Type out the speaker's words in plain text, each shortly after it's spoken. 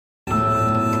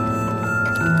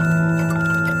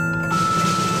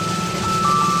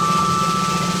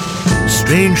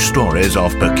strange stories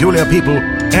of peculiar people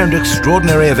and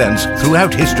extraordinary events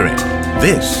throughout history.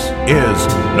 This is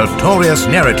Notorious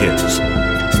Narratives.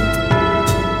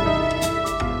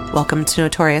 Welcome to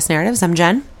Notorious Narratives. I'm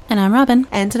Jen. And I'm Robin.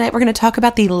 And tonight we're going to talk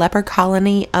about the leper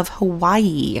colony of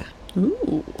Hawaii.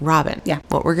 Ooh. Robin. Yeah.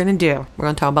 What we're going to do, we're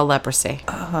going to talk about leprosy.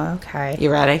 Oh, okay. You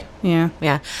ready? Yeah.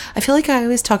 Yeah. I feel like I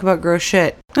always talk about gross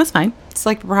shit. That's fine. It's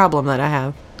like a problem that I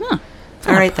have. Huh.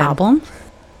 All right, then. Problem.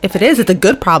 If it is, it's a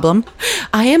good problem.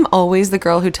 I am always the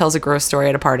girl who tells a gross story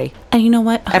at a party. And you know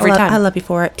what? Every time. I love you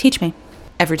for it. Teach me.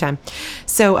 Every time.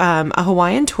 So a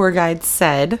Hawaiian tour guide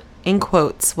said, in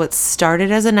quotes, what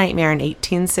started as a nightmare in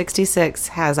 1866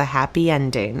 has a happy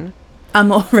ending.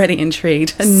 I'm already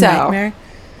intrigued. A nightmare.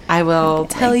 I will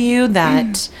tell you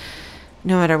that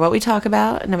no matter what we talk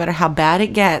about, no matter how bad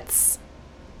it gets,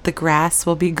 the grass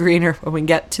will be greener when we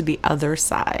get to the other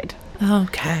side.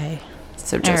 Okay.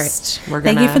 So All just, right. we're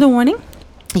going to... Thank you for the warning.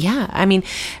 Yeah. I mean,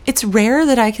 it's rare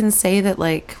that I can say that,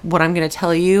 like, what I'm going to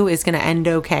tell you is going to end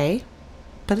okay,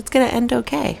 but it's going to end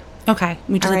okay. Okay.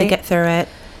 We just All have to right. get through it.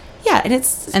 Yeah. And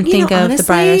it's... And you think know, of honestly, the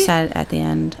brighter side at the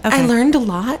end. Okay. I learned a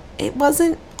lot. It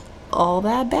wasn't all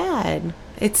that bad.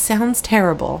 It sounds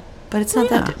terrible, but it's not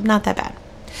that bad.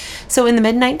 So in the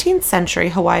mid-19th century,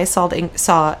 Hawaii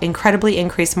saw incredibly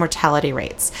increased mortality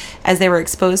rates as they were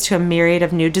exposed to a myriad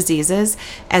of new diseases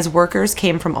as workers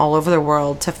came from all over the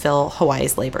world to fill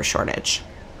Hawaii's labor shortage.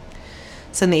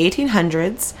 So in the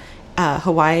 1800s,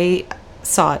 Hawaii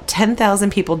saw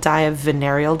 10,000 people die of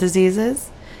venereal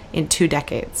diseases in 2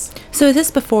 decades. So is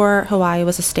this before Hawaii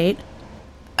was a state?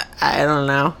 I don't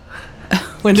know.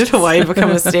 When did Hawaii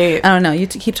become a state? I don't know. You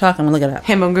keep talking. We'll look it up.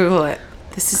 Hey, Mom, Google it.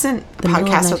 This isn't a middle of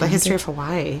podcast with the 1900s. history of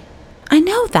Hawaii. I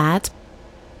know that.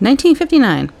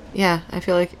 1959. Yeah, I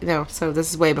feel like, no, so this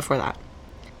is way before that.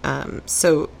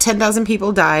 So 10,000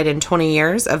 people died in 20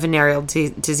 years of venereal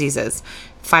diseases.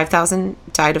 5,000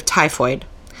 died of typhoid.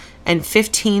 And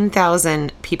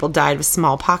 15,000 people died of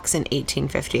smallpox in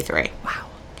 1853. Wow.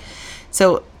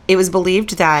 So it was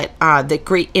believed that the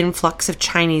great influx of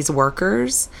Chinese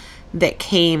workers that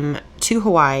came to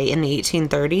Hawaii in the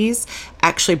 1830s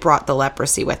actually brought the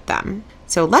leprosy with them.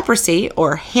 So leprosy,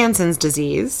 or Hansen's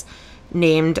disease,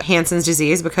 named Hansen's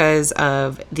disease because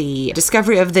of the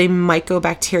discovery of the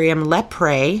Mycobacterium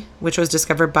leprae, which was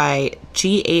discovered by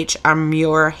G.H.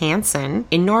 Amur Hansen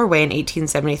in Norway in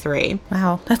 1873.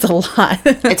 Wow, that's a lot.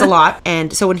 It's a lot.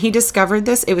 And so when he discovered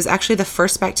this, it was actually the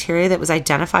first bacteria that was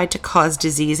identified to cause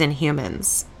disease in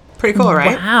humans. Pretty cool,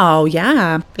 right? Wow,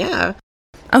 yeah. Yeah.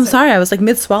 I'm sorry, I was like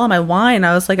mid-swallow my wine.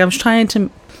 I was like, I was trying to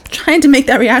make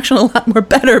that reaction a lot more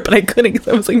better, but I couldn't because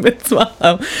I was like mid-swallow.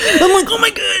 I'm like, oh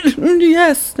my god,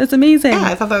 yes, that's amazing. Yeah,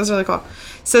 I thought that was really cool.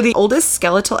 So the oldest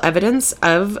skeletal evidence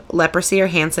of leprosy or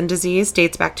Hansen disease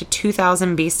dates back to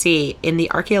 2000 BC in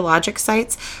the archaeologic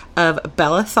sites of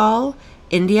Belathal,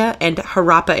 India, and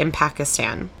Harappa in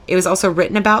Pakistan. It was also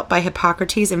written about by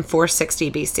Hippocrates in 460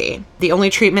 BC. The only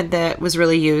treatment that was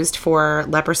really used for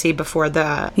leprosy before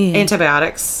the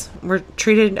antibiotics were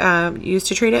used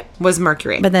to treat it was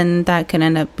mercury. But then that can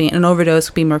end up being an overdose,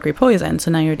 could be mercury poison.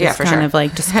 So now you're just kind of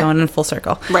like just going in full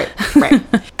circle. Right.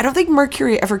 I don't think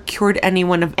mercury ever cured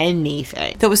anyone of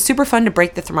anything. That was super fun to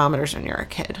break the thermometers when you were a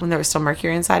kid, when there was still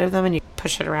mercury inside of them and you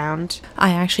push it around.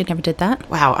 I actually never did that.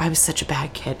 Wow, I was such a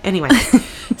bad kid. Anyway,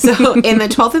 so in the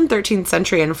 12th and 13th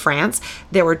century in France,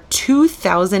 there were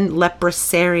 2,000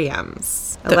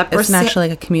 leprosariums. It's actually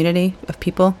like a community of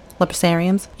people,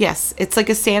 leprosariums. Yes, it's like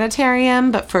a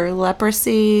sanitarium, but for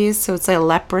leprosy. So it's like a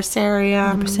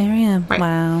leprosarium. Leprosarium. Right.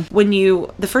 Wow. When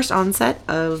the first onset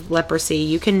of leprosy,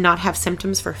 you cannot have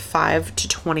symptoms for 5 to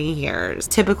 20 years.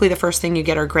 Typically, the first thing you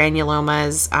get are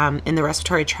granulomas in the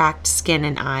respiratory tract, skin,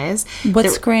 and eyes. What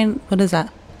is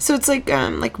that? So it's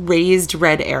like raised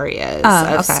red areas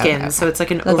of skin. Okay. So it's like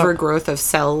an overgrowth of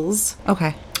cells.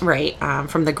 Okay. Right.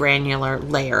 From the granular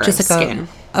layer just of like skin.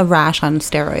 A rash on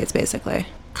steroids, basically.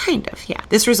 Kind of, yeah.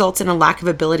 This results in a lack of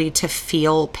ability to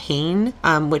feel pain,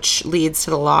 which leads to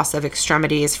the loss of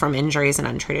extremities from injuries and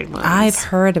untreated wounds. I've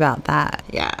heard about that.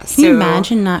 Yeah. Can you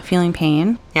imagine not feeling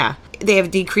pain? Yeah. They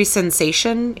have decreased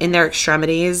sensation in their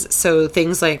extremities, so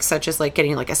things such as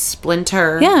getting a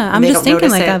splinter. Yeah, I'm just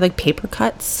thinking like paper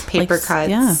cuts. Yeah.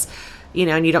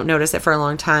 And you don't notice it for a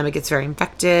long time. It gets very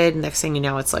infected. Next thing you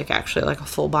know, it's actually a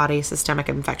full body systemic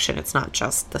infection. It's not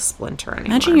just the splinter anymore.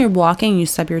 Imagine you're walking, you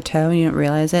stub your toe, and you don't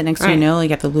realize it. Next thing you know, you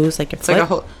have to lose your foot.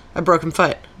 Like a broken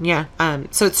foot. Yeah.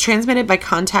 So it's transmitted by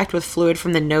contact with fluid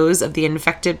from the nose of the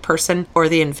infected person or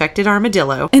the infected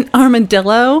armadillo. An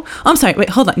armadillo? I'm sorry.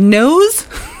 Wait, hold on. Nose?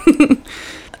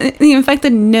 The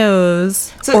infected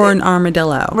nose or an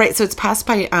armadillo? Right. So it's passed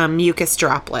by mucus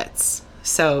droplets.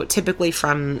 So typically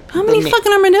from How many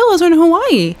fucking armadillos are in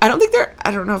Hawaii? I don't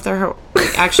know if they're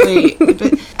actually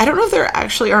I don't know if there are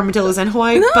actually armadillos in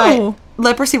Hawaii, No. but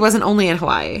leprosy wasn't only in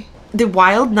Hawaii. The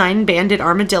wild nine-banded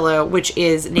armadillo, which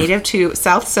is native to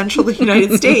south central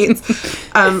United States,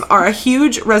 are a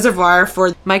huge reservoir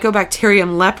for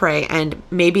Mycobacterium leprae and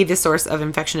may be the source of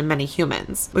infection in many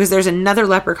humans. Because there's another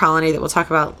leper colony that we'll talk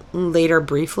about later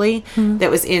briefly that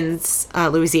was in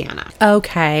Louisiana.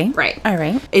 Okay. Right. All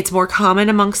right. It's more common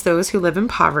amongst those who live in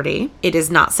poverty. It is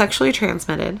not sexually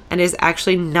transmitted and is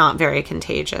actually not very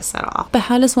contagious at all. But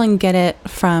how does one get it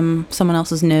from someone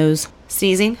else's nose?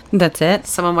 Sneezing. That's it?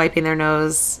 Someone wiping their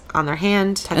nose on their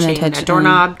hand, touching touch a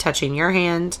doorknob, touching your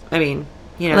hand. I mean,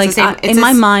 you know, Like, it's the same. in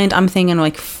my mind, I'm thinking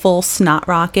like full snot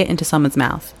rocket into someone's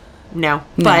mouth. No,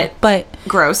 No, but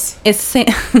gross. it's but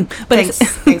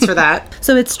Thanks for that.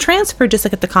 So it's transferred just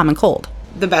like the common cold.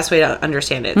 The best way to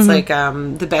understand it. It's like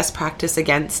the best practice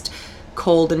against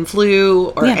cold and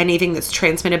flu or Yeah. anything that's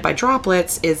transmitted by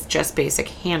droplets is just basic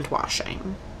hand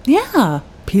washing. Yeah,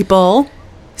 people.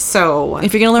 So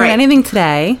If you're gonna learn right, anything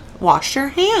today, wash your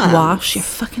hands. wash your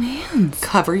fucking hands.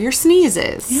 Cover your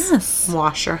sneezes. Yes.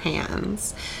 Wash your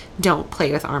hands. Don't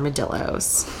play with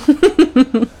armadillos.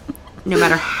 No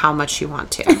matter how much you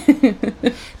want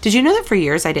to. Did you know that for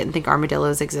years I didn't think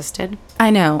armadillos existed?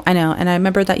 I know, and I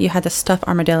remember that you had the stuffed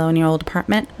armadillo in your old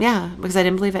apartment. Yeah, because I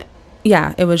didn't believe it.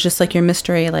 Yeah, it was just like your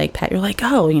mystery, like pet. You're like,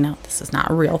 oh, you know, this is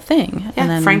not a real thing. Yeah, And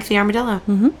then, Frank the armadillo.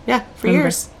 Yeah, for Remember.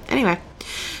 years. Anyway.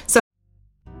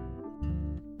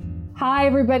 Hi,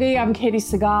 everybody. I'm Katie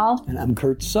Segal, And I'm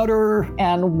Kurt Sutter.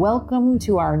 and welcome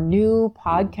to our new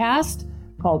podcast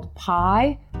called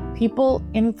Pi People,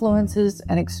 Influences,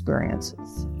 and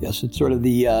Experiences. Yes, it's sort of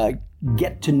the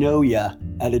get to know you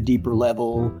at a deeper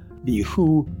level, the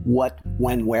who, what,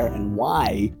 when, where, and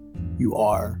why you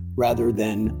are, rather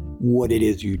than what it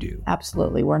is you do.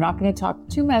 Absolutely. We're not going to talk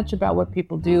too much about what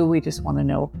people do. We just want to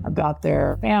know about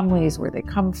their families, where they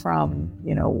come from,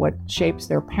 you know, what shapes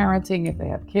their parenting if they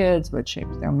have kids, what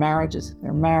shapes their marriages if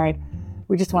they're married.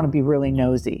 We just want to be really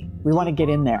nosy. We want to get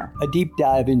in there. A deep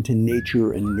dive into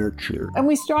nature and nurture. And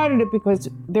we started it because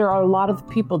there are a lot of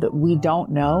people that we don't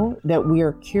know that we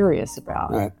are curious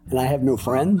about. All right. And I have no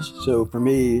friends, so for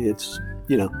me, it's,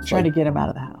 it's Trying like to get them out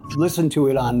of the house. listen to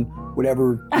it on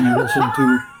whatever you listen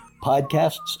to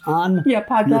podcasts on. Yeah,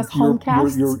 podcast,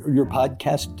 homecasts. Your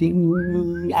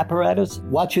podcasting apparatus.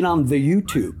 Watch it on the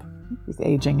YouTube. He's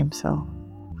aging himself.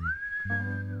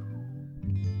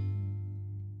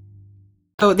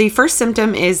 So the first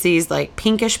symptom is these like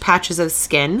pinkish patches of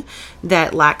skin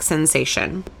that lack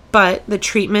sensation. But the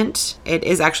treatment, it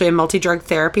is actually a multi-drug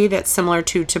therapy that's similar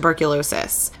to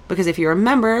tuberculosis. Because if you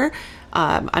remember,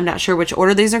 I'm not sure which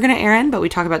order these are going to air in, but we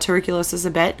talk about tuberculosis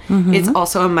a bit. It's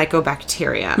also a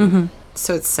mycobacterium.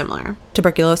 So it's similar.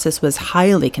 tuberculosis was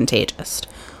highly contagious,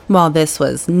 while this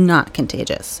was not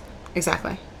contagious.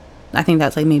 Exactly. I think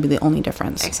that's like maybe the only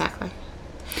difference. Exactly.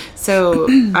 So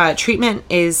treatment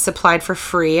is supplied for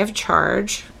free of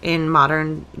charge in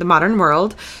the modern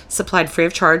world, supplied free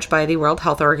of charge by the World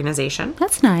Health Organization.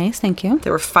 That's nice. Thank you.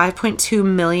 There were 5.2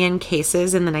 million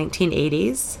cases in the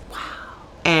 1980s. Wow.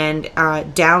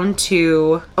 And down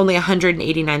to only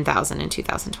 189,000 in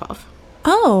 2012.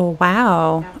 Oh,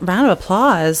 wow. Round of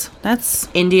applause. That's...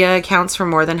 India accounts for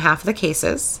more than half of the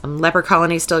cases. Leper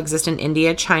colonies still exist in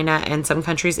India, China, and some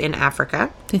countries in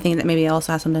Africa. Do you think that maybe it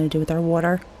also has something to do with our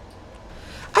water?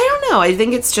 I don't know. I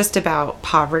think it's just about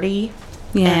poverty.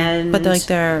 Yeah, And but like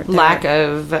their lack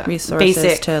of resources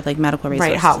basic, to like medical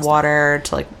resources. right, hot water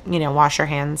to wash your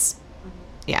hands.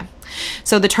 Yeah.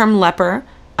 So the term leper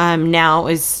now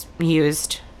is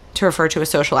used to refer to a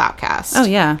social outcast. Oh,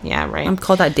 yeah. Yeah, right. I'm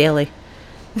called that daily.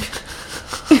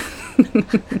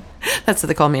 That's what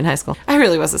they called me in high school. I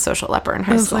really was a social leper in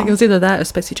high school. It was either that or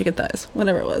spicy chicken thighs.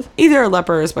 Whatever it was. Either a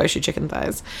leper or spicy chicken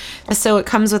thighs. So it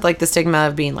comes with like the stigma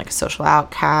of being like a social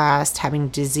outcast, having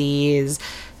disease.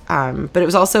 But it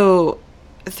was also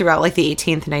throughout like the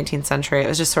 18th and 19th century, it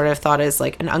was just sort of thought as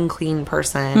like an unclean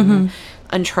person,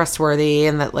 untrustworthy,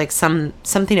 and that like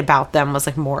something about them was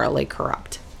like morally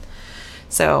corrupt.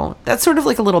 So that's sort of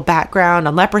like a little background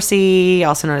on leprosy,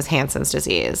 also known as Hansen's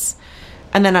disease.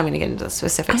 And then I'm going to get into the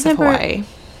specifics of Hawaii.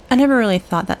 I never really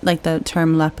thought that like the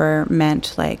term leper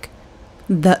meant like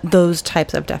those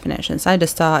types of definitions. I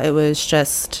just thought it was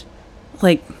just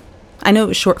like, I know it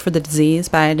was short for the disease,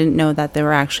 but I didn't know that they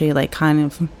were actually like kind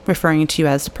of referring to you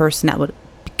as the person that would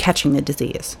be catching the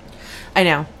disease. I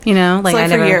know. You know, Like,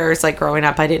 for years, like growing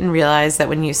up, I didn't realize that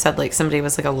when you said like somebody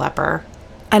was like a leper,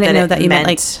 I didn't know that you meant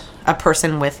like a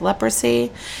person with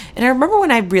leprosy. And I remember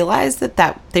when I realized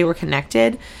that they were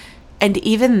connected, and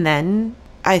even then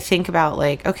I think about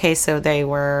like, okay, so they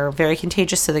were very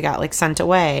contagious, so they got like sent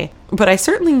away. But I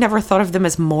certainly never thought of them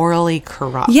as morally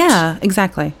corrupt. Yeah,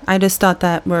 exactly. I just thought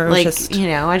that were like, just...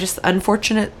 I just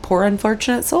poor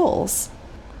unfortunate souls.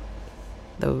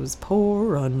 Those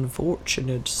poor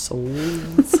unfortunate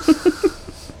souls.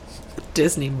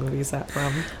 Disney movie is that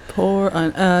from?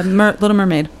 Little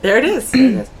Mermaid. There it is.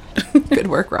 Good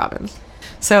work, Robin.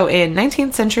 So in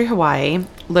 19th century Hawaii,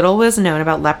 little was known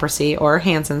about leprosy, or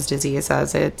Hansen's disease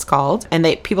as it's called, and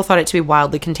people thought it to be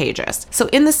wildly contagious. So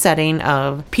in the setting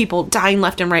of people dying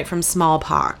left and right from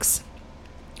smallpox,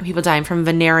 people dying from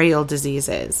venereal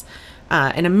diseases,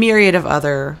 and a myriad of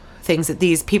other things that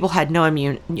these people had no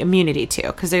immunity to,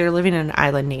 because they were living in an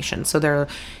island nation. So they're,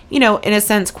 in a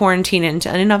sense, quarantined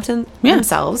and up to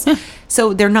themselves. Yeah.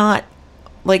 So they're not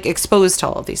like exposed to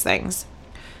all of these things.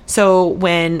 So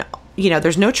when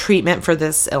there's no treatment for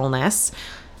this illness.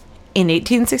 In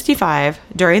 1865,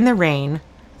 during the reign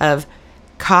of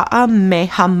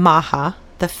Kamehameha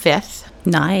V,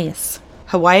 nice,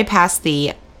 Hawaii passed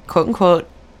the quote-unquote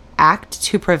Act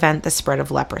to Prevent the Spread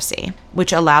of Leprosy,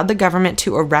 which allowed the government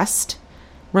to arrest,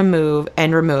 remove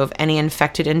any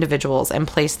infected individuals and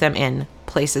place them in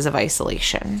places of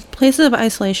isolation. Places of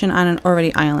isolation on an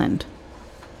already island.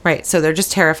 Right, so they're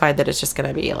just terrified that it's just going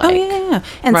to be like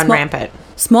and run rampant.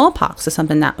 Smallpox is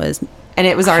something that was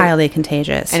highly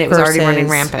contagious. And it was already running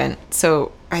rampant.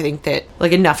 So I think that,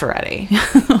 like, enough already.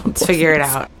 Let's figure it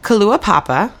out.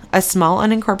 Kalaupapa, a small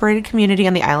unincorporated community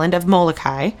on the island of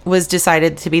Molokai, was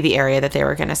decided to be the area that they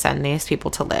were going to send these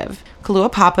people to live.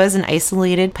 Kalaupapa is an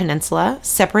isolated peninsula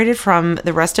separated from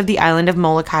the rest of the island of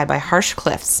Molokai by harsh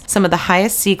cliffs, some of the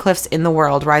highest sea cliffs in the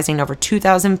world, rising over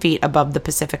 2,000 feet above the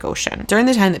Pacific Ocean. During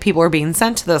the time that people were being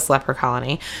sent to this leper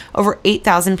colony, over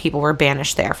 8,000 people were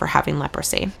banished there for having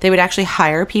leprosy. They would actually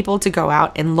hire people to go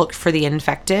out and look for the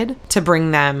infected to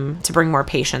bring more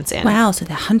patients in. Wow, so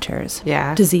the hunters.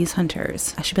 Yeah. Disease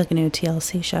hunters. I should be like a new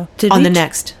TLC show. On the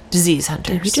next Disease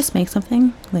Hunters. Did we just make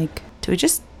something? Like, did we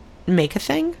just make a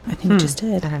thing? I think we just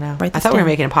did. I don't know. I thought we were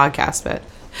making a podcast, but...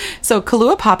 So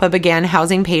Kalaupapa began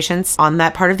housing patients on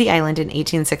that part of the island in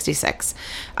 1866,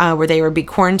 where they would be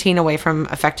quarantined away from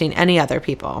affecting any other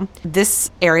people.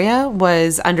 This area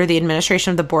was under the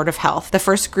administration of the Board of Health. The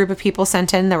first group of people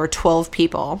sent in, there were 12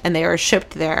 people, and they were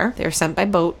shipped there. They were sent by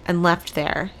boat and left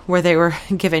there, where they were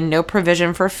given no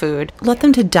provision for food. Let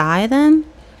them to die then?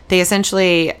 They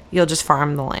essentially, you'll just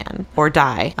farm the land or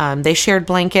die. They shared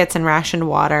blankets and rationed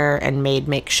water and made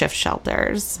makeshift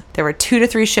shelters. There were 2 to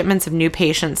 3 shipments of new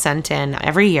patients sent in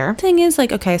every year. Thing is,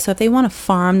 like, okay, so if they want to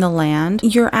farm the land,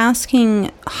 you're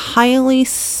asking highly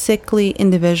sickly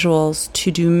individuals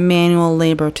to do manual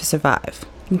labor to survive.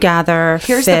 Gather,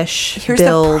 fish, Here's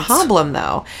build. the problem,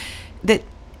 though, that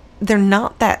they're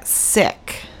not that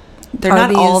sick. They're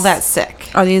not all that sick.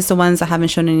 Are these the ones that haven't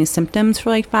shown any symptoms for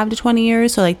like 5 to 20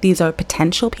 years? So like these are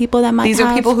potential people that might These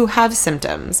are people who have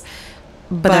symptoms.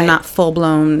 But they're not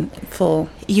full.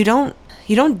 You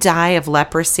don't die of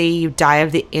leprosy. You die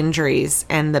of the injuries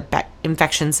and the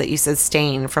infections that you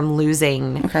sustain from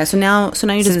losing. Okay, so now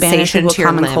you just banish people with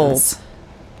common colds.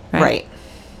 Right.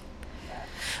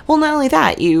 Well, not only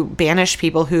that, you banish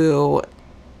people who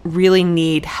really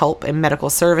need help in medical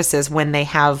services when they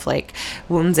have like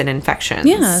wounds and infections.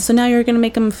 Yeah, so now you're going to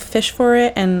make them fish for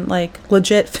it and like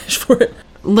legit fish for it.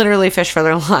 Literally fish for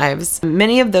their lives.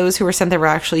 Many of those who were sent there were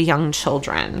actually young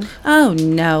children. Oh,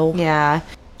 no. Yeah.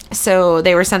 So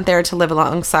they were sent there to live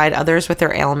alongside others with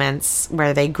their ailments,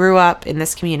 where they grew up in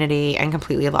this community and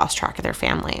completely lost track of their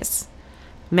families.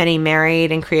 Many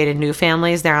married and created new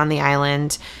families there on the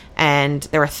island, and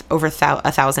there were over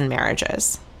 1,000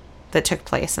 marriages that took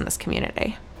place in this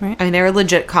community. Right. I mean, they were a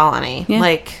legit colony.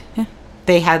 Yeah.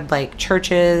 They had like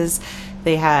churches.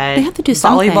 They have to do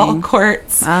volleyball something.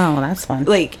 Courts. Oh, that's fun.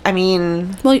 Well,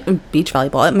 beach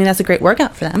volleyball. I mean, that's a great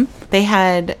workout for them. They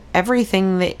had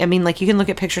everything. You can look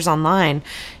at pictures online.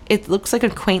 It looks like a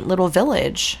quaint little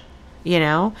village.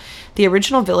 The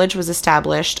original village was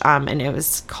established, and it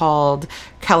was called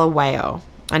Kalawao,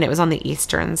 and it was on the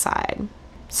eastern side.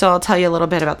 So I'll tell you a little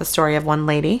bit about the story of one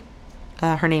lady.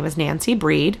 Her name is Nancy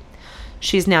Breed.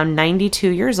 She's now 92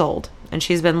 years old, and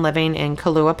she's been living in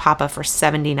Kalaupapa for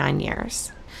 79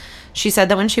 years. She said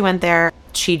that when she went there,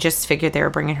 she just figured they were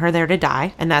bringing her there to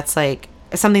die. And that's like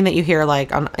something that you hear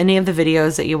like on any of the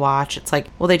videos that you watch. It's like,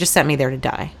 well, they just sent me there to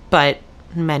die. But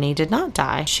many did not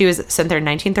die. She was sent there in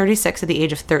 1936 at the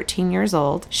age of 13 years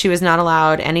old. She was not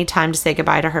allowed any time to say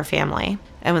goodbye to her family.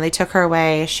 And when they took her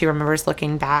away, she remembers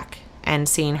looking back and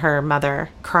seeing her mother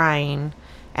crying,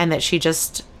 and that she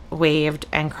just waved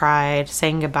and cried,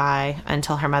 saying goodbye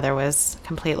until her mother was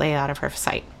completely out of her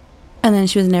sight. And then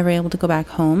she was never able to go back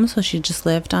home, so she just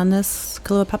lived on this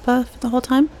Kalaupapa for the whole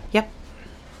time? Yep.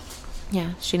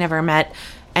 Yeah, she never met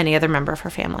any other member of her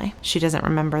family. She doesn't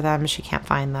remember them. She can't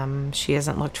find them. She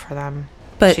hasn't looked for them.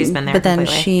 But she's been there But then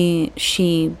completely.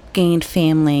 she gained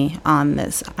family on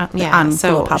this. On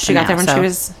so Kalaupapa she got there when now, she so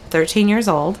was 13 years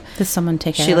old. Does someone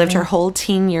take care She of lived her? her whole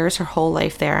teen years, her whole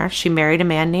life there. She married a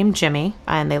man named Jimmy,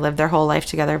 and they lived their whole life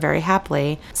together very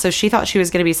happily. So she thought she was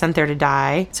going to be sent there to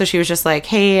die. So she was just like,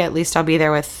 hey, at least I'll be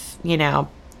there with,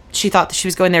 she thought that she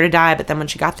was going there to die. But then when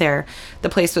she got there, the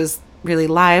place was really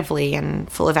lively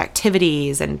and full of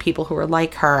activities and people who were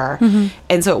like her. Mm-hmm.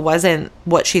 And so it wasn't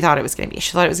what she thought it was going to be.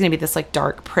 She thought it was going to be this like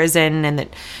dark prison and that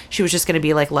she was just going to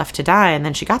be like left to die. And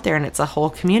then she got there and it's a whole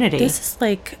community. This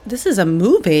is a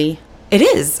movie. It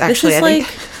is, actually. I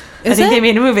think they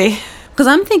made a movie. Because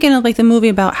I'm thinking of like the movie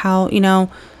about how,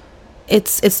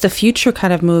 it's the future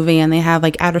kind of movie, and they have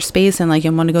like outer space and like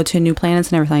you want to go to new planets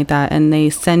and everything like that, and they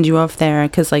send you off there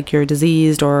because like you're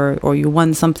diseased or you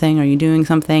won something or you're doing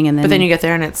something, and then But then you get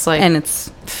there and it's like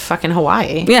it's fucking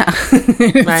Hawaii. Yeah.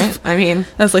 Right? I mean,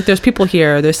 that's like there's people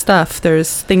here, there's stuff,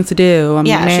 there's things to do. I'm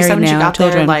married she said when now, she got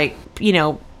children. there, like,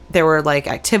 there were like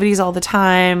activities all the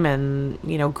time and,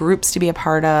 groups to be a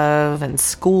part of and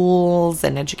schools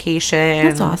and education.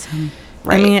 That's awesome.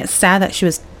 Right. I mean, it's sad that she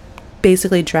was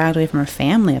basically dragged away from her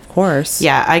family, of course.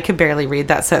 Yeah, I could barely read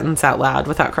that sentence out loud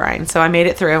without crying. So I made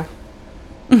it through.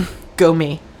 Go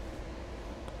me.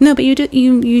 No, but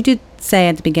you did say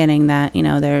at the beginning that,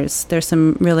 there's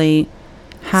some really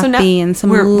happy and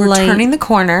some we're light. turning the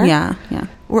corner. Yeah.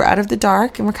 We're out of the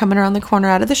dark and we're coming around the corner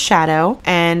out of the shadow.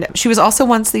 And she was also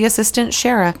once the assistant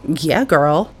sheriff. Yeah,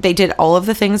 girl. They did all of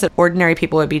the things that ordinary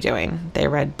people would be doing. They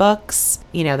read books,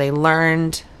 they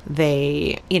learned,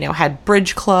 they, had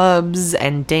bridge clubs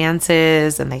and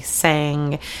dances, and they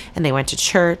sang, and they went to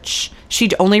church.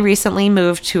 She'd only recently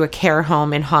moved to a care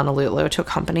home in Honolulu to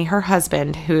accompany her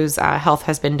husband, whose health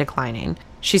has been declining.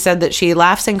 She said that she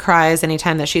laughs and cries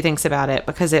anytime that she thinks about it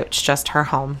because it's just her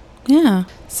home. Yeah.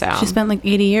 So she spent like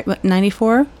 80 years,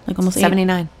 94? Like almost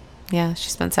 79. Yeah, she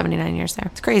spent 79 years there.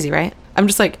 It's crazy, right? I'm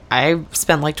just like, I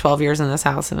spent like 12 years in this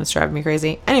house and it's driving me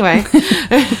crazy. Anyway.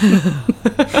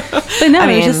 But no,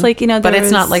 it's just like, but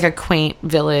it's not like a quaint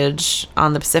village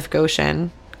on the Pacific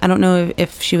Ocean. I don't know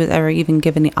if she was ever even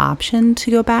given the option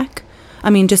to go back. I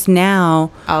mean, just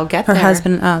now. I'll get her there.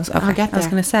 husband. I'll get there. I was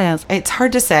going to say. It's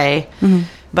hard to say,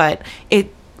 but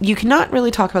you cannot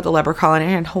really talk about the leper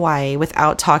colony in Hawaii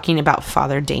without talking about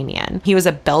Father Damien. He was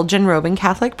a Belgian Roman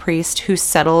Catholic priest who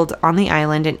settled on the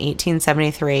island in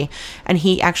 1873, and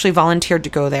he actually volunteered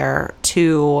to go there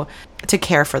to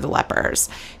care for the lepers.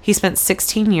 He spent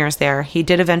 16 years there. He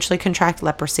did eventually contract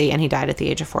leprosy, and he died at the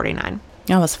age of 49.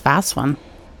 That was a fast one.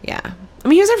 Yeah. I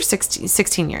mean, he was there for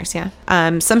 16 years,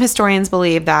 yeah. Some historians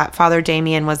believe that Father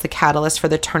Damien was the catalyst for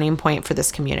the turning point for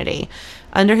this community.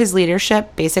 Under his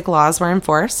leadership, basic laws were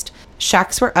enforced,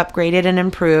 shacks were upgraded and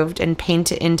improved and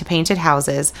painted into painted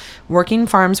houses, working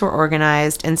farms were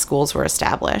organized, and schools were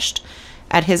established.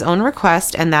 At his own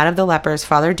request and that of the lepers,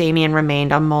 Father Damien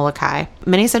remained on Molokai.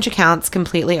 Many such accounts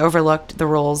completely overlooked the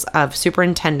roles of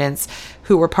superintendents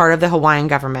who were part of the Hawaiian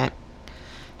government.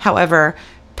 However,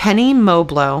 Penny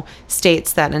Moblow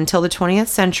states that until the 20th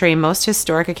century, most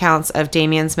historic accounts of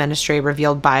Damien's ministry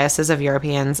revealed biases of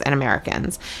Europeans and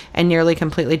Americans and nearly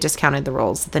completely discounted the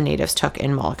roles that the natives took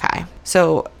in Molokai.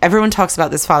 So everyone talks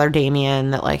about this Father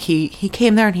Damien, that like he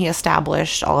came there and he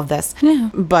established all of this. Yeah.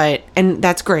 And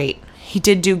that's great. He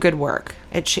did do good work.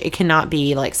 It cannot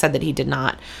be like said that he did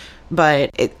not.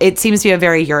 But it seems to be a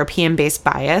very European-based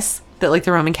bias that like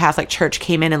the Roman Catholic Church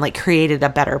came in and like created a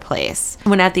better place.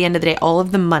 When at the end of the day, all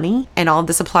of the money and all of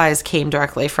the supplies came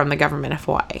directly from the government of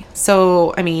Hawaii.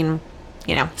 So, I mean,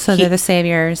 So they're the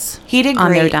saviors. He did on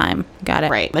great. their dime. Got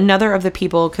it. Right. Another of the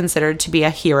people considered to be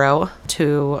a hero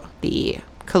to the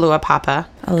Kalaupapa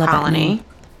colony.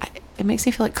 It makes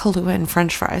me feel like Kahlua and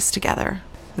French fries together.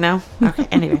 No? Okay,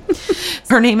 anyway.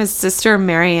 Her name is Sister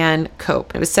Marianne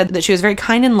Cope. It was said that she was very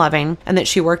kind and loving, and that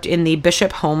she worked in the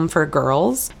Bishop Home for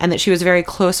Girls, and that she was very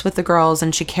close with the girls,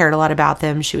 and she cared a lot about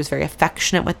them. She was very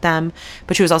affectionate with them,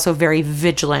 but she was also very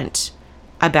vigilant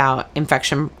about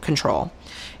infection control,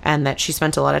 and that she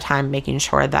spent a lot of time making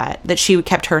sure that she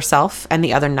kept herself and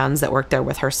the other nuns that worked there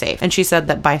with her safe. And she said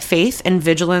that by faith and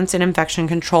vigilance in infection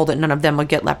control, that none of them would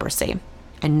get leprosy.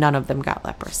 And none of them got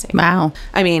leprosy. Wow.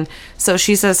 I mean, so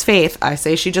she says faith. I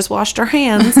say she just washed her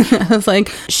hands. I was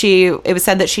like... It was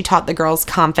said that she taught the girls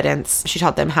confidence. She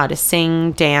taught them how to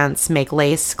sing, dance, make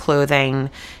lace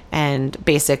clothing, and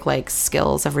basic like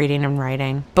skills of reading and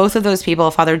writing. Both of those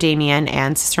people, Father Damien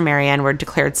and Sister Marianne, were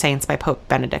declared saints by Pope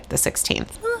Benedict XVI.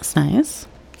 Well, that's nice.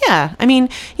 Yeah. I mean,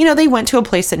 they went to a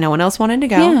place that no one else wanted to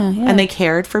go. Yeah, yeah. And they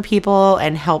cared for people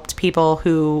and helped people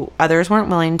who others weren't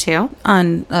willing to.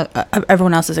 On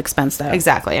everyone else's expense, though.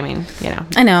 Exactly. I mean,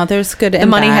 I know, there's good and the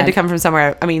money bad. had to come from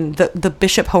somewhere. I mean, the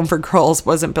Bishop Home for Girls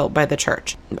wasn't built by the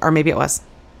church. Or maybe it was,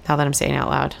 now that I'm saying it out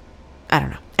loud. I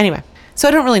don't know. Anyway. So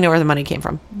I don't really know where the money came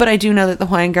from. But I do know that the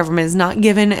Hawaiian government is not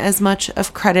given as much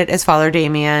of credit as Father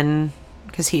Damien,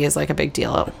 because he is like a big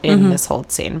deal in this whole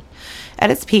scene.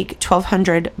 At its peak,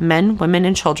 1,200 men, women,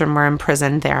 and children were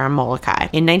imprisoned there in Molokai.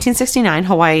 In 1969,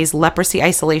 Hawaii's leprosy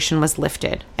isolation was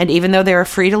lifted. And even though they were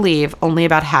free to leave, only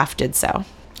about half did so.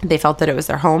 They felt that it was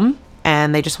their home,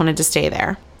 and they just wanted to stay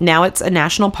there. Now it's a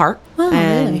national park. Oh,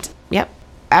 and really? Yep.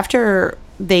 After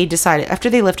they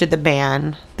lifted the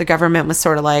ban, the government was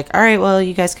sort of like, all right, well,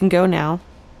 you guys can go now.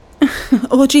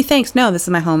 Oh, gee, thanks. No, this is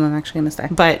my home. I'm actually going to stay.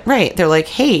 But, right, they're like,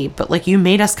 hey, but, like, you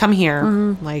made us come here.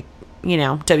 Like,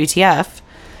 WTF.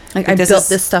 Like, I built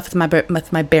this stuff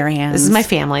with my bare hands. This is my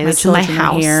family. This is my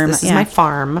house. This is my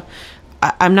farm.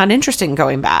 I'm not interested in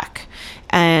going back.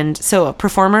 And so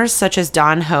performers such as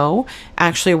Don Ho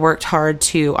actually worked hard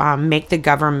to make the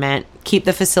government keep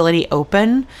the facility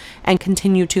open and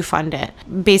continue to fund it.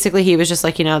 Basically, he was just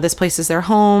like, this place is their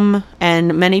home.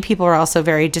 And many people are also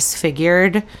very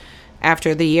disfigured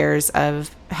after the years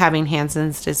of having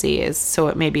Hansen's disease. So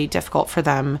it may be difficult for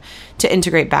them to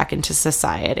integrate back into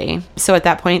society. So at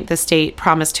that point, the state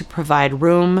promised to provide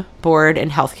room, board,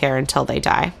 and healthcare until they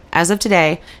die. As of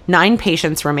today, 9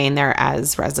 patients remain there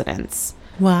as residents.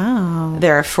 Wow.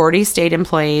 There are 40 state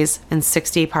employees and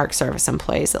 60 Park Service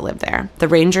employees that live there. The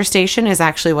ranger station is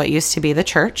actually what used to be the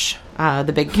church,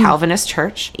 the big Calvinist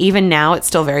church. Even now, it's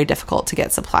still very difficult to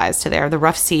get supplies to there. The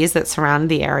rough seas that surround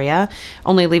the area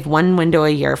only leave one window a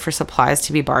year for supplies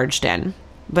to be barged in.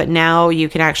 But now you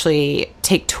can actually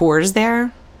take tours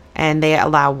there, and they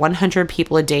allow 100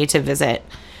 people a day to visit.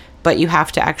 But you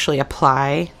have to actually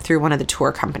apply through one of the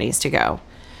tour companies to go,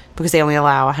 because they only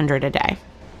allow 100 a day.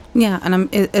 Yeah, and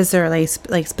is there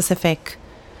like specific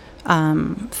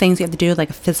things you have to do, like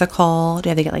a physical? Do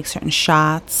you have to get like certain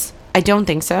shots? I don't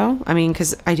think so. I mean,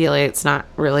 because ideally it's not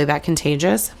really that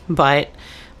contagious. But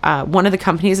one of the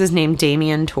companies is named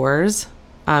Damien Tours,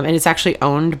 and it's actually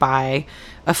owned by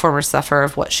a former sufferer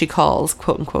of what she calls,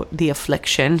 quote unquote, the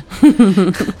affliction.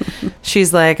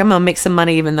 She's like, I'm going to make some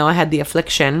money even though I had the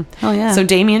affliction. Oh, yeah. So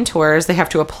Damien Tours, they have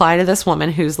to apply to this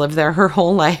woman who's lived there her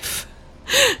whole life.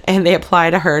 And they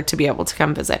apply to her to be able to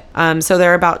come visit. So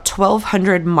there are about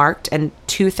 1,200 marked and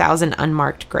 2,000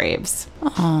 unmarked graves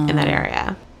in that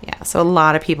area. Yeah, so a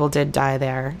lot of people did die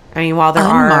there. I mean, while there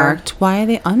unmarked. Why are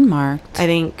they unmarked? I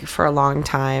think for a long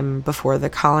time before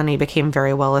the colony became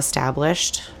very well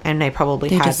established, and they probably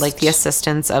had like the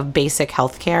assistance of basic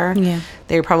health care. Yeah.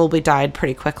 They probably died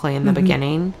pretty quickly in the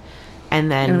beginning.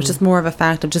 And then it was just more of a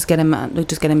fact of just get him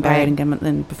buried and get him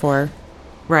in before.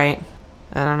 Right.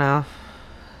 I don't know.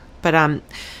 But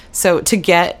so to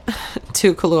get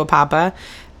to Kalaupapa,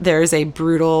 there's a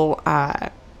brutal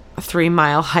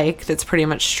 3-mile hike that's pretty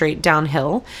much straight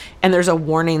downhill, and there's a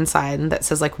warning sign that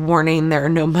says like, warning, there are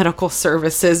no medical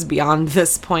services beyond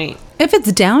this point. If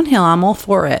it's downhill, I'm all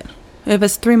for it. If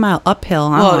it's 3-mile uphill,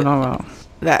 I don't know.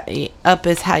 That up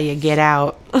is how you get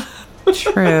out.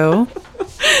 True.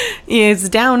 It's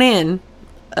down in,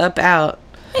 up out.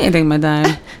 I ain't taking my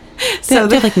time. So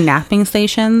they're like napping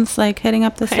stations, like heading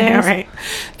up the stairs. Yeah, right.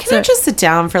 Can I just sit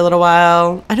down for a little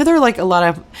while? I know there are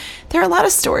a lot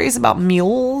of stories about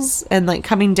mules and like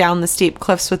coming down the steep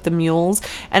cliffs with the mules.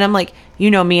 And I'm like,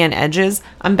 me and edges.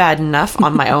 I'm bad enough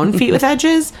on my own feet with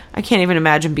edges. I can't even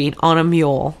imagine being on a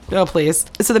mule. Oh, please.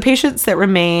 So the patients that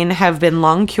remain have been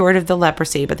long cured of the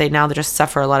leprosy, but they just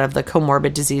suffer a lot of the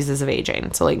comorbid diseases of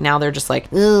aging. So like now they're just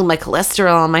like, ooh, my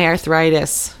cholesterol, my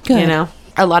arthritis. Good.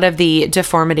 A lot of the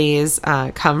deformities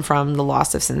come from the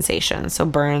loss of sensation. So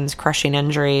burns, crushing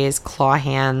injuries, claw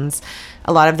hands.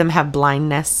 A lot of them have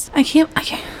blindness. I can't.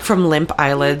 From limp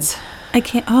eyelids. I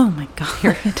can't. Oh, my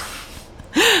God.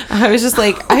 I was just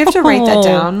like, I have to write that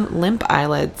down. Limp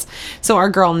eyelids. So our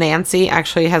girl Nancy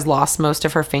actually has lost most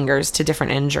of her fingers to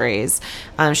different injuries.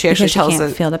 She actually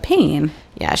can't feel the pain.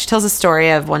 Yeah, she tells a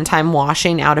story of one time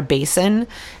washing out a basin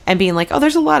and being like, oh,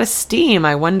 there's a lot of steam.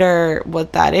 I wonder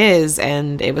what that is.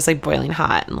 And it was like boiling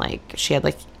hot, and like she had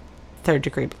like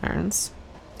 3rd-degree burns.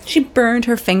 She burned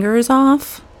her fingers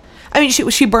off? I mean,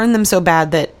 she burned them so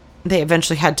bad that they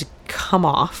eventually had to come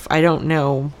off. I don't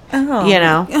know. Oh.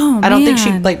 I don't think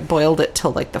she like boiled it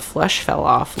till like the flesh fell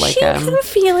off. Like she couldn't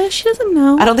feel it. She doesn't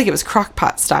know. I don't think it was crock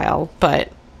pot style,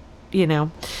 but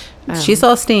she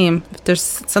saw steam. There's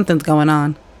something's going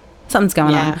on. Something's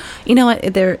going Yeah. on. You know what?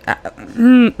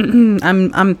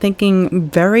 I'm thinking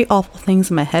very awful things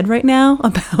in my head right now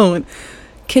about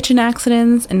kitchen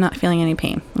accidents and not feeling any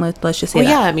pain. Let's just say Well,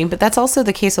 that. yeah, I mean, but that's also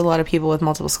the case with a lot of people with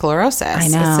multiple sclerosis. I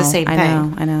know. It's the same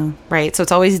thing. I know. Right? So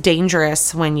it's always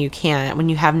dangerous when you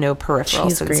have no peripheral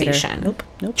Cheese grater. sensation.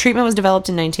 Nope. Treatment was developed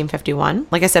in 1951.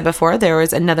 Like I said before, there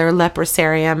was another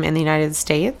leprosarium in the United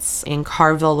States in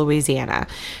Carville, Louisiana.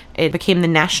 It became the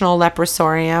National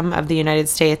Leprosarium of the United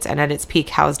States and at its peak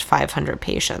housed 500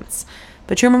 patients.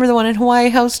 But you remember the one in Hawaii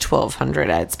housed 1,200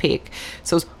 at its peak.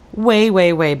 So it was way,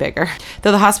 way, way bigger.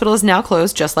 Though the hospital is now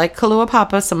closed, just like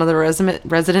Kalaupapa, some of the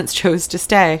residents chose to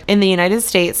stay. In the United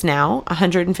States now,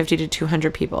 150 to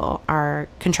 200 people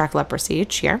contract leprosy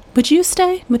each year. Would you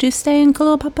stay? Would you stay in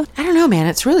Kalaupapa? I don't know, man.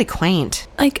 It's really quaint.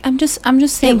 Like, I'm just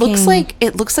thinking.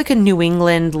 It looks like a New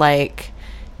England, like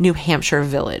New Hampshire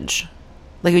village.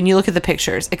 Like when you look at the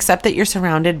pictures, except that you're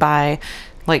surrounded by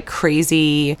like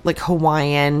crazy, like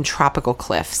Hawaiian tropical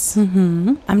cliffs.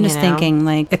 I'm just thinking,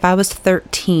 like, if I was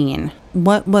 13,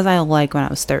 what was I like when I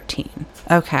was 13?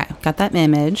 Okay, got that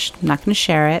image. I'm not going to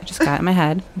share it. Just got it in my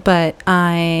head. But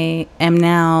I am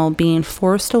now being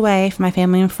forced away from my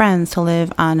family and friends to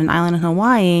live on an island in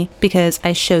Hawaii because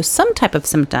I show some type of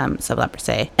symptoms of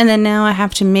leprosy. And then now I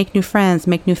have to make new friends,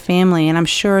 make new family. And I'm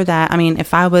sure that, I mean,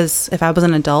 if I was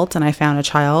an adult and I found a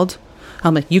child,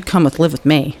 I'm like, you come live with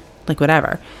me. Like,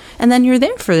 whatever. And then you're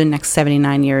there for the next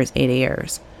 79 years, 80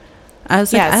 years. I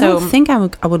was like, I don't think I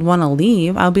would want to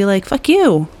leave. I'll be like, fuck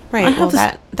you. Right. Well,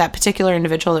 that particular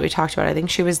individual that we talked about, I think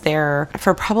she was there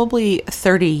for probably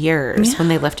 30 years when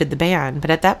they lifted the ban. But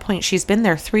at that point, she's been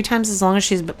there 3 times as long as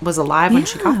she was alive when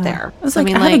she got there. I was like,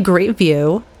 I have a great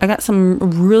view. I got some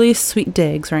really sweet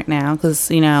digs right now because,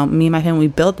 me and my family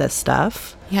built this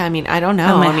stuff. Yeah, I mean, I don't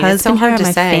know. I have my husband, it's so hard to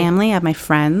my say. Family, I have my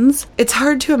friends. It's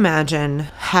hard to imagine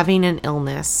having an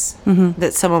illness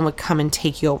that someone would come and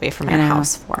take you away from your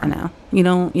house for. I know. You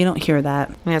don't hear that.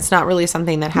 I mean, it's not really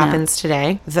something that happens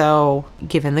today, though,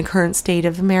 given the current state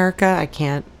of America, I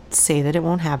can't say that it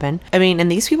won't happen. I mean, and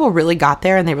these people really got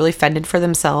there and they really fended for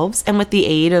themselves. And with the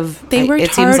aid of... They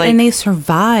worked hard and they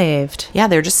survived. Yeah,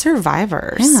 they're just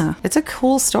survivors. Yeah. It's a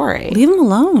cool story. Leave them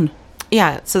alone.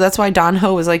 Yeah, so that's why Don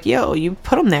Ho was like, yo, you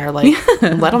put them there, like,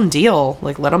 let them deal,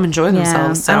 like, let them enjoy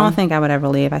themselves. So. I don't think I would ever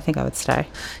leave. I think I would stay.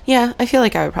 Yeah, I feel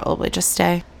like I would probably just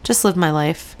stay. Just live my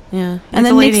life. Yeah. And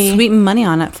then make sweet money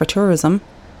on it for tourism.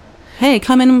 Hey,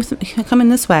 come in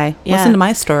this way. Yeah. Listen to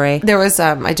my story. There was,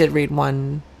 I did read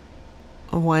one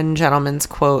gentleman's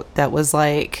quote that was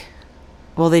like,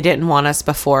 well, they didn't want us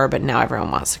before, but now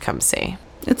everyone wants to come see.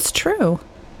 It's true.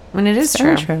 I mean, it is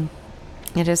very true. true.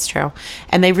 It is true.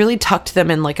 And they really tucked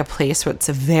them in like a place where it's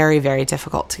very, very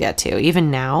difficult to get to. Even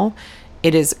now,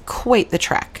 it is quite the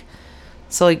trek.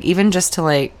 So like even just to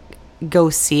like go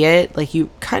see it, like you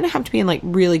kind of have to be in like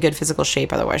really good physical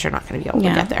shape. Otherwise, you're not going to be able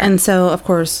to get there. And so, of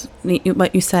course,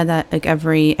 what you said that like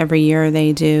every year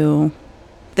they do.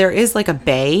 There is like a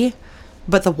bay,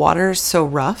 but the water is so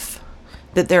rough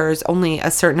that there's only a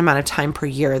certain amount of time per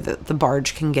year that the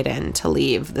barge can get in to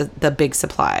leave the big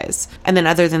supplies. And then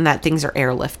other than that, things are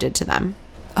airlifted to them.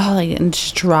 Oh, like and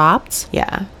just dropped?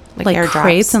 Yeah. Like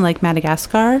crates in like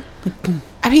Madagascar?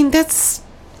 I mean, that's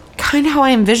kind of how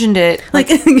I envisioned it. Like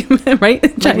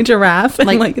right? Giant giraffe.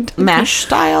 Like MASH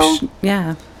style?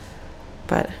 Yeah.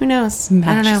 But who knows? MASH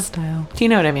I don't know. style. Do you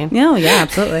know what I mean? Yeah,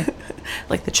 absolutely.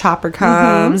 Like the chopper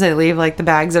comes, they leave like the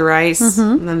bags of rice,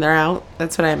 and then they're out.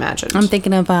 That's what I imagined. I'm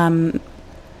thinking of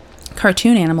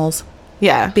cartoon animals.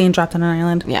 Yeah. Being dropped on an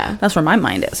island. Yeah. That's where my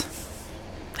mind is.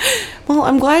 Well,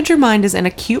 I'm glad your mind is in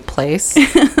a cute place.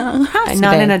 And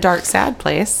not in a dark, sad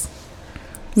place.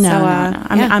 No.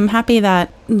 I'm happy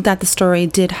that the story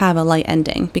did have a light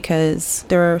ending because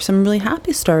there are some really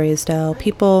happy stories though.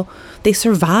 People, they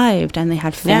survived and they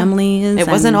had families. It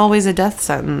wasn't always a death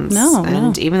sentence.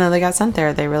 No. Even though they got sent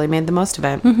there, they really made the most of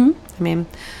it. I mean,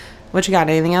 what you got?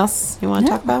 Anything else you want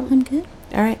to talk about? I'm good.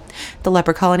 All right. The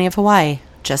leper colony of Hawaii.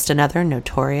 Just another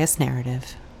notorious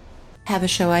narrative. Have a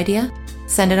show idea?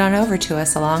 Send it on over to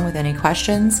us along with any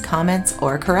questions, comments,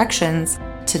 or corrections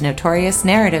to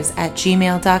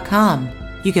notoriousnarratives@gmail.com.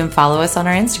 You can follow us on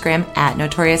our Instagram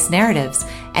 @notoriousnarratives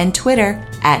and Twitter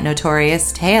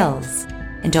 @notorioustales.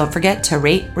 And don't forget to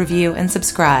rate, review, and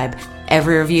subscribe.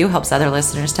 Every review helps other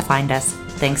listeners to find us.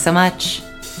 Thanks so much.